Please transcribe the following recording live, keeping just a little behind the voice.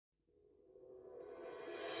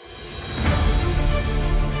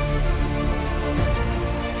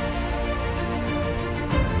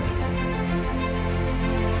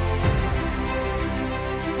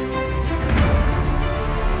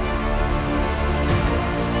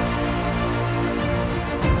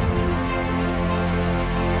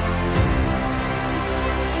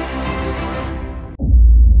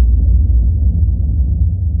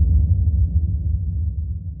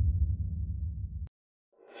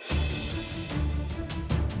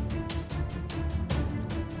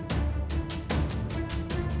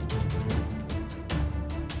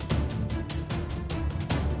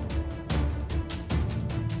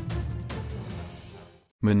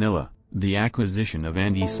Manila, the acquisition of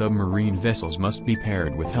anti-submarine vessels must be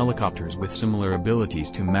paired with helicopters with similar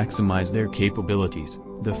abilities to maximize their capabilities,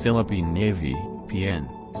 the Philippine Navy, PN,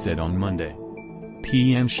 said on Monday.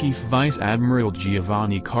 PM Chief Vice Admiral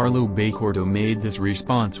Giovanni Carlo Bacordo made this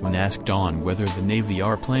response when asked on whether the Navy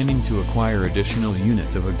are planning to acquire additional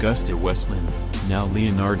units of AugustaWestland, now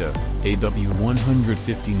Leonardo,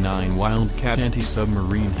 AW-159 Wildcat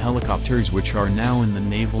anti-submarine helicopters which are now in the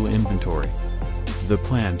naval inventory. The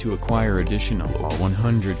plan to acquire additional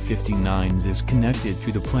AW-159s is connected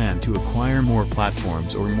to the plan to acquire more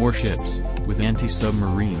platforms or more ships, with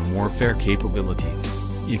anti-submarine warfare capabilities.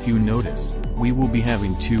 If you notice, we will be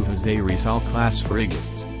having two Jose Rizal-class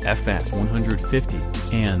frigates,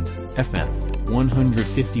 FF-150, and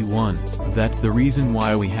FF-151, that's the reason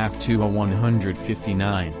why we have two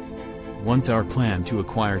AW-159s. Once our plan to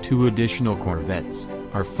acquire two additional corvettes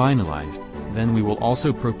are finalized, then we will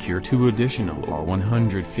also procure two additional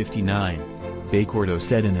AW-159s, Bacordo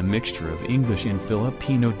said in a mixture of English and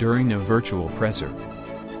Filipino during a virtual presser.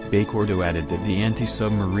 Bacordo added that the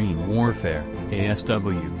anti-submarine warfare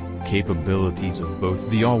 (ASW) capabilities of both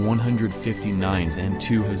the AW-159s and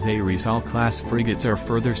two Jose Rizal-class frigates are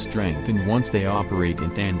further strengthened once they operate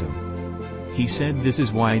in tandem. He said this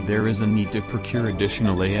is why there is a need to procure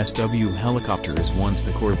additional ASW helicopters once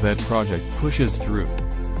the Corvette project pushes through.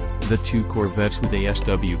 The two corvettes with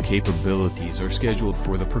ASW capabilities are scheduled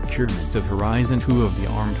for the procurement of Horizon 2 of the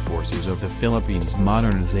Armed Forces of the Philippines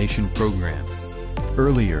Modernization Program.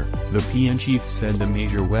 Earlier, the PN chief said the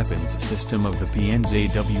major weapons system of the PN's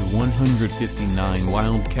AW-159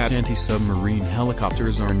 Wildcat anti-submarine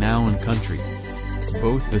helicopters are now in country.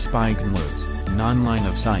 Both the Spike-and-Loads,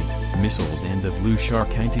 non-line-of-sight, missiles and the Blue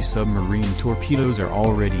Shark anti-submarine torpedoes are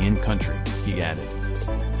already in country, he added.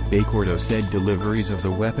 Bacordo said deliveries of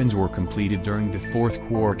the weapons were completed during the fourth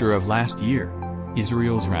quarter of last year.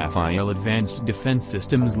 Israel's Rafael Advanced Defense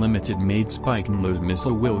Systems Limited-made Spike-and-Load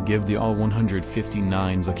missile will give the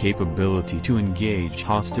AW-159s a capability to engage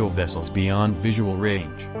hostile vessels beyond visual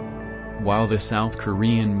range. While the South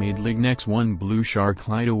Korean-made Lignex-1 Blue Shark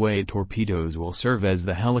light-away torpedoes will serve as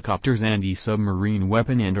the helicopter's anti-submarine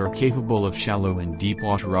weapon and are capable of shallow and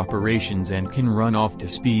deep-water operations and can run off to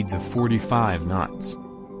speeds of 45 knots.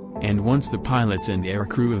 And once the pilots and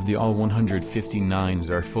aircrew of the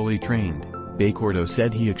AW-159s are fully trained, Bacordo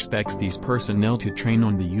said he expects these personnel to train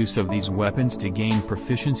on the use of these weapons to gain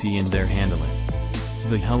proficiency in their handling.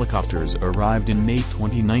 The helicopters arrived in May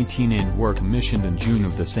 2019 and were commissioned in June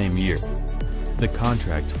of the same year. The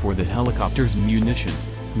contract for the helicopters'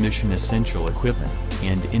 mission essential equipment,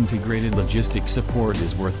 and integrated logistics support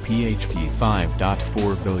is worth PHP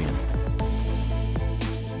 5.4 billion.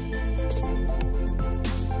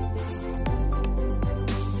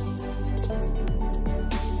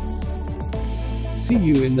 See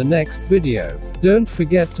you in the next video. Don't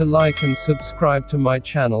forget to like and subscribe to my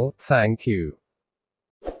channel. Thank you.